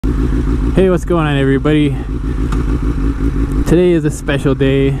Hey, what's going on, everybody? Today is a special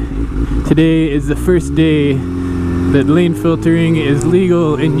day. Today is the first day that lane filtering is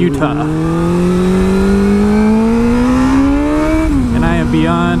legal in Utah. And I am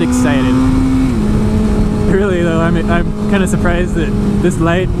beyond excited. Really though, I'm kind of surprised that this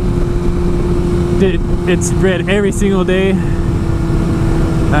light, it's red every single day.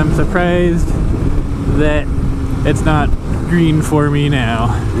 I'm surprised that it's not green for me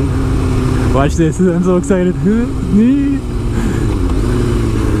now. Watch this, I'm so excited.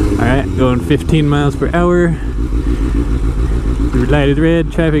 Alright, going 15 miles per hour. The light is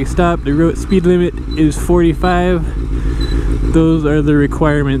red, traffic stopped. The road speed limit is 45. Those are the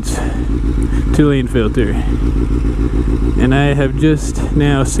requirements to lane filter. And I have just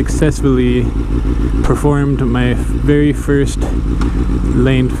now successfully performed my very first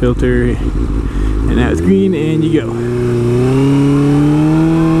lane filter. And now it's green and you go. And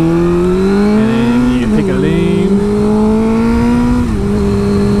then you pick a lane.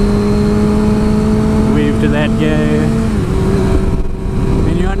 Wave to that guy.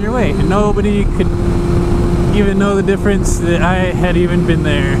 And you're on your way. And nobody could even know the difference that I had even been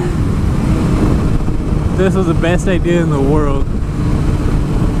there. This was the best idea in the world.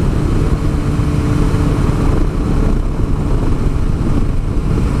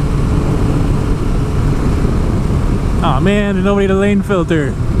 Aw, man, there's nobody to lane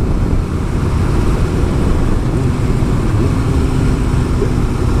filter.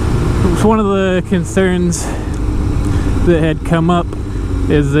 One of the concerns that had come up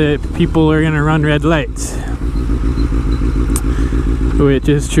is that people are gonna run red lights, which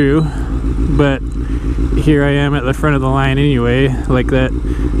is true, but here I am at the front of the line anyway. Like, that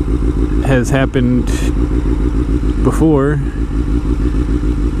has happened before.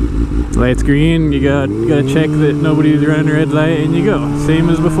 Light's green, you gotta check that nobody's running a red light, and you go. Same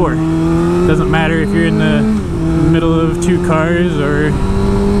as before. Doesn't matter if you're in the middle of two cars or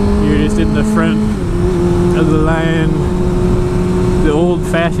you're just in the front of the line the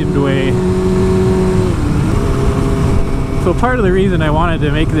old-fashioned way. So part of the reason I wanted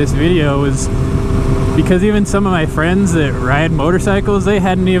to make this video was because even some of my friends that ride motorcycles, they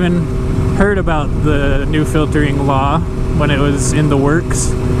hadn't even heard about the new filtering law when it was in the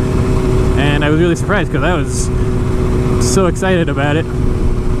works. And I was really surprised because I was so excited about it.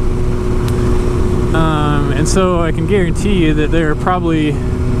 And so I can guarantee you that there are probably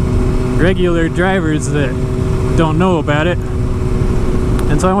regular drivers that don't know about it.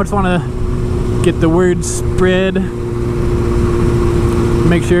 And so I just want to get the word spread,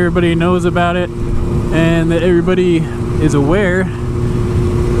 make sure everybody knows about it, and that everybody is aware,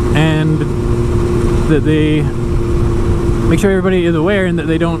 and that they make sure everybody is aware and that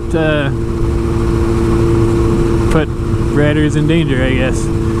they don't put riders in danger, I guess.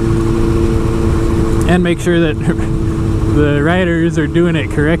 And make sure that the riders are doing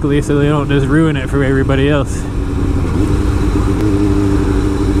it correctly so they don't just ruin it for everybody else.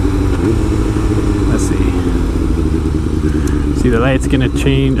 Let's see. See, the light's gonna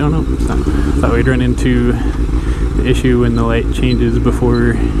change. Oh no, it's not. I thought we'd run into the issue when the light changes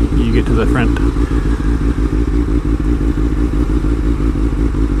before you get to the front.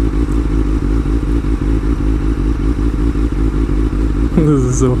 This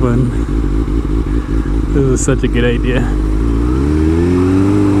is so fun. This is such a good idea.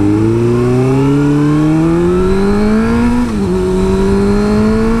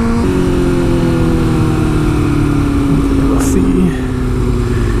 We'll see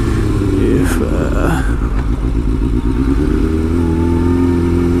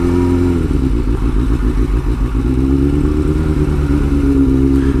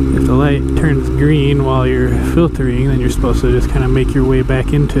if the light turns green while you're filtering, then you're supposed to just kind of make your way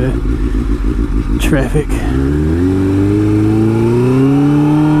back into traffic. I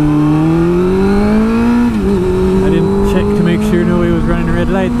didn't check to make sure nobody was running a red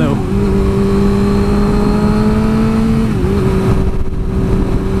light though.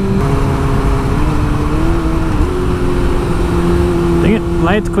 Dang it,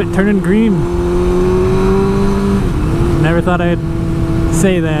 lights quit turning green. Never thought I'd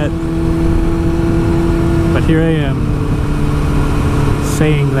say that, but here I am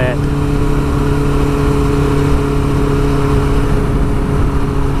saying that.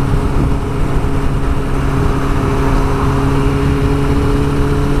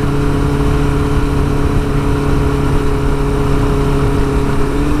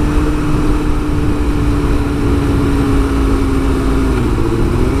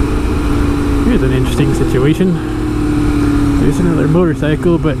 Here's an interesting situation. There's another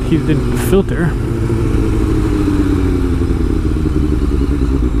motorcycle, but he didn't filter.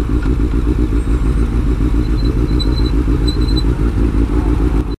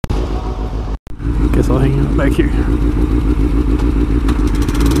 back here.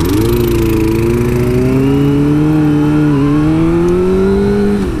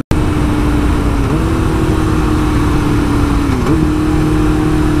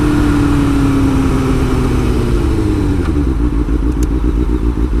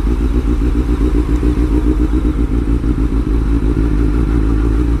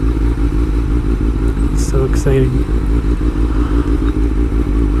 So exciting.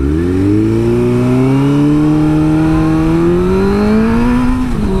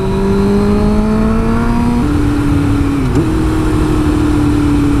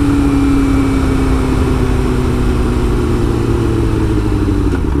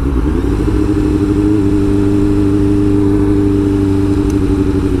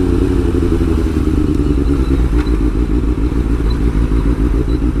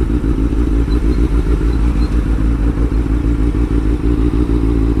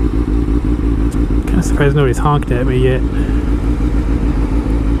 Surprised nobody's honked at me yet.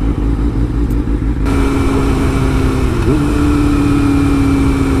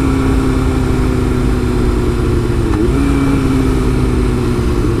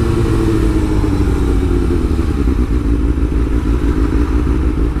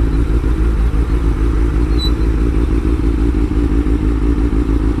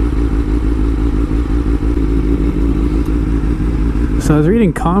 So I was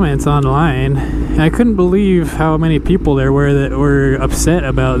reading comments online, and I couldn't believe how many people there were that were upset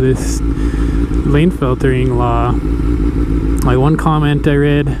about this lane filtering law. Like one comment I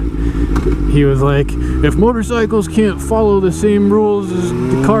read, he was like, if motorcycles can't follow the same rules as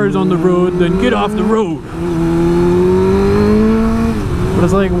the cars on the road, then get off the road. But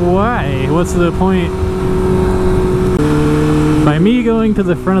it's like, why? What's the point? By me going to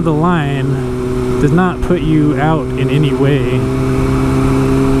the front of the line does not put you out in any way.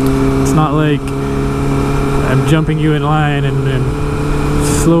 It's not like I'm jumping you in line and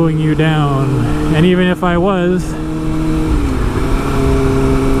slowing you down. And even if I was,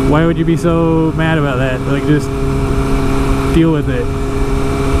 why would you be so mad about that? Like, just deal with it.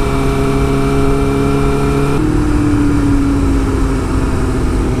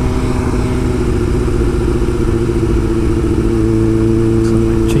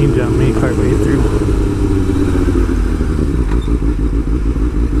 Someone change on me partway through.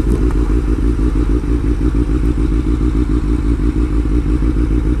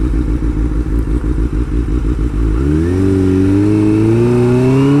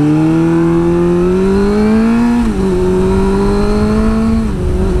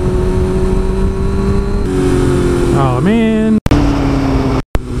 Man,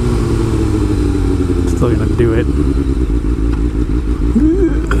 still gonna do it.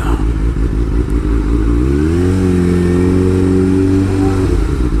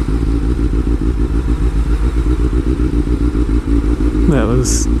 That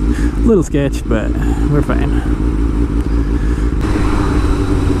was a little sketch, but we're fine.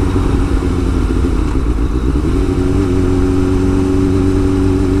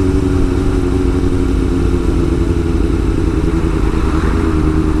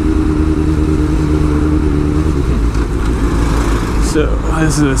 So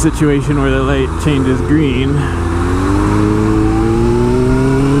this is a situation where the light changes green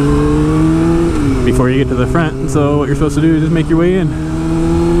before you get to the front. So what you're supposed to do is just make your way in.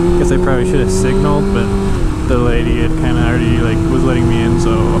 Guess I probably should have signaled, but the lady had kind of already was letting me in,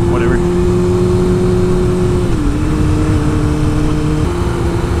 so whatever.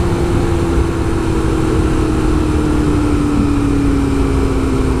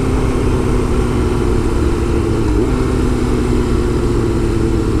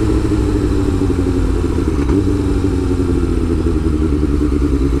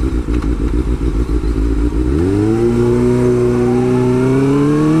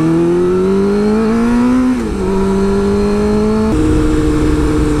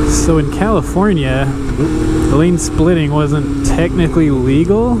 So in California, lane splitting wasn't technically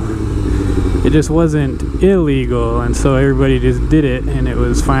legal, it just wasn't illegal, and so everybody just did it and it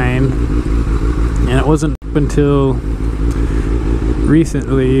was fine. And it wasn't up until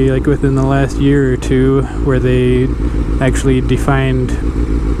recently, like within the last year or two, where they actually defined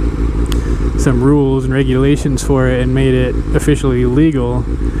some rules and regulations for it and made it officially legal.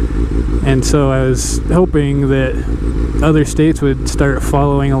 And so I was hoping that other states would start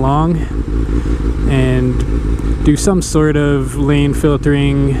following along and do some sort of lane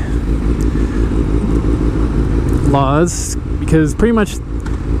filtering laws, because pretty much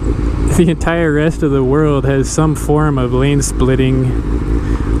the entire rest of the world has some form of lane splitting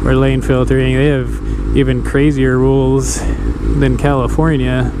or lane filtering. They have even crazier rules than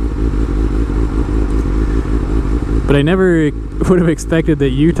California. But I never would have expected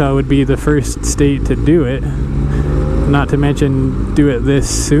that Utah would be the first state to do it, not to mention do it this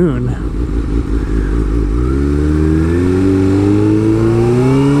soon.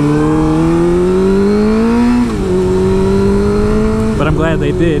 But I'm glad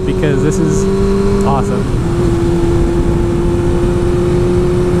they did, because this is awesome.